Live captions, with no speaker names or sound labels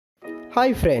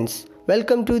Hi friends,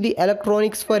 welcome to the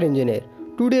Electronics for Engineer.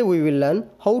 Today we will learn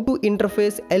how to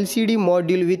interface LCD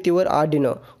module with your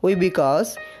Arduino. Why?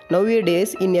 Because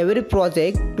nowadays in every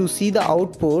project to see the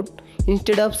output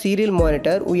instead of serial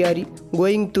monitor we are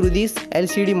going through this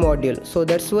LCD module. So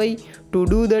that's why to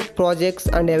do that projects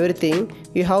and everything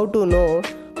you have to know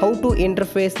how to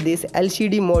interface this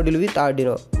LCD module with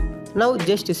Arduino. Now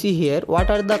just see here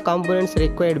what are the components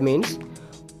required means.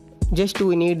 Just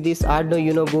we need this Arduino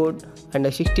Uno board and a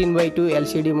 16x2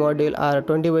 LCD module or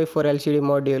 20x4 LCD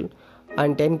module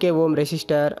and 10k ohm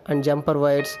resistor and jumper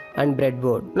wires and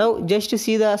breadboard. Now just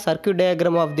see the circuit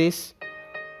diagram of this.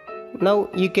 Now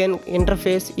you can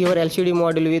interface your LCD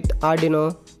module with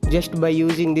Arduino just by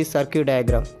using this circuit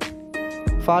diagram.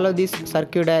 Follow this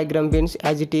circuit diagram pins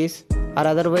as it is, or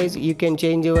otherwise you can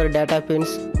change your data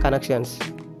pins connections.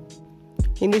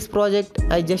 In this project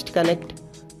I just connect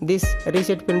this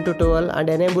reset pin to 12 and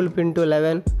enable pin to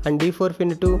 11 and D4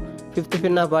 pin to 5th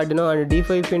pin of Arduino and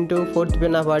D5 pin to 4th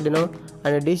pin of Arduino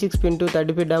and D6 pin to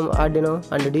 3rd pin of Arduino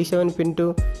and D7 pin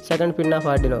to 2nd pin of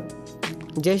Arduino.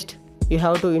 Just you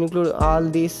have to include all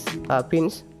these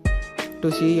pins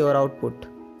to see your output.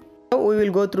 Now we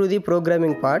will go through the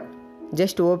programming part.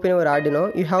 Just open your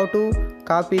Arduino. You have to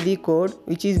copy the code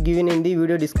which is given in the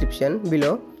video description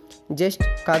below. Just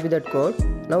copy that code.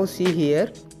 Now see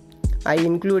here, I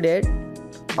included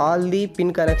all the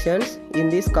pin connections in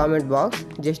this comment box.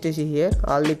 Just to see here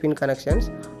all the pin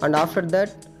connections, and after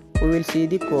that we will see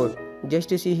the code. Just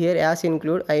to see here as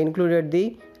include, I included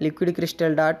the liquid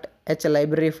crystal.h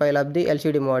library file of the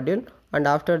LCD module, and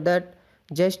after that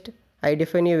just I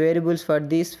define a variables for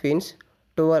these pins.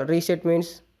 To reset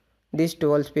means this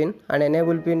 12th pin and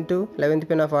enable pin to 11th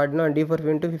pin of Arduino and D4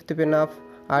 pin to 5th pin of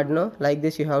Arduino. Like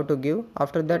this you have to give.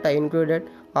 After that I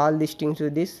included all these things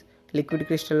with this liquid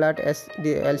crystal.s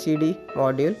the LCD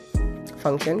module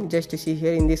function. Just to see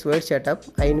here in this word setup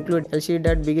I include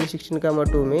LCD.begin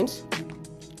 16,2 means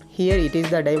here it is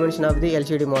the dimension of the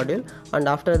LCD module, and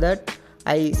after that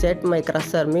I set my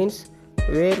cursor means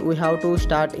where we have to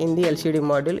start in the LCD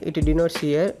module. It denotes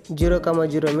here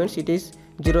 0,0 means it is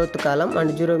 0th column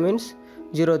and 0 means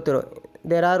 0th row.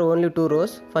 There are only two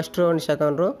rows, first row and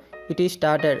second row. It is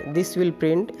started. This will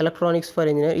print Electronics for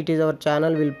Engineer. It is our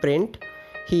channel will print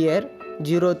here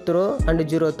 0th row and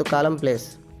 0th column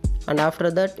place, and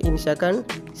after that in second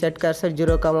set cursor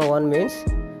 0,1 means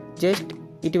just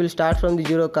it will start from the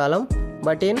 0 column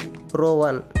but in row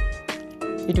 1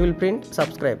 it will print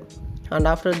subscribe. And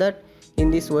after that in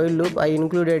this while loop I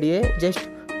included a just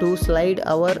to slide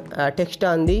our text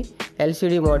on the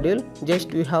LCD module.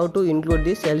 Just we have to include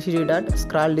this LCD dot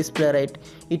scroll display right.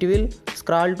 It will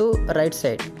scroll to right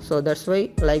side. So that's why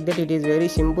like that it is very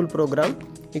simple program.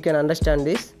 You can understand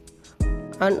this,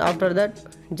 and after that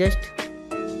just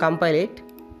compile it.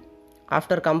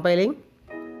 After compiling,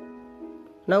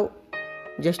 now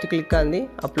just click on the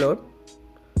upload.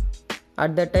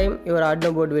 At that time your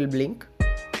Arduino board will blink.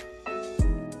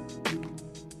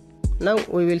 Now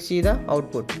we will see the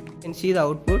output. You can see the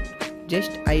output.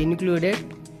 Just I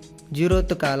included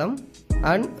 0th column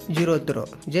and 0th row.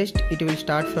 Just it will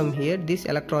start from here this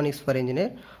Electronics for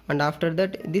Engineer, and after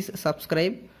that this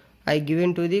subscribe I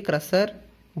given to the cursor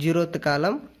 0th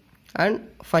column and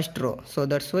first row. So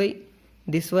that's why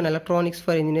this one Electronics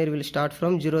for Engineer will start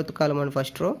from 0th column and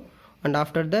first row, and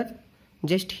after that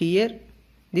just here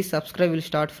this subscribe will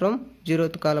start from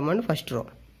 0th column and first row.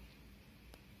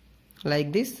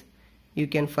 Like this you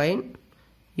can find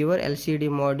your LCD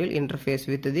module interface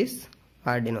with this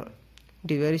Arduino.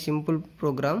 It is very simple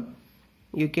program.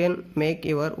 You can make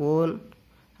your own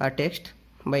text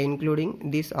by including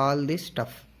this all this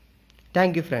stuff.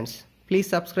 Thank you friends. Please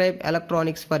subscribe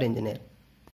Electronics for Engineer.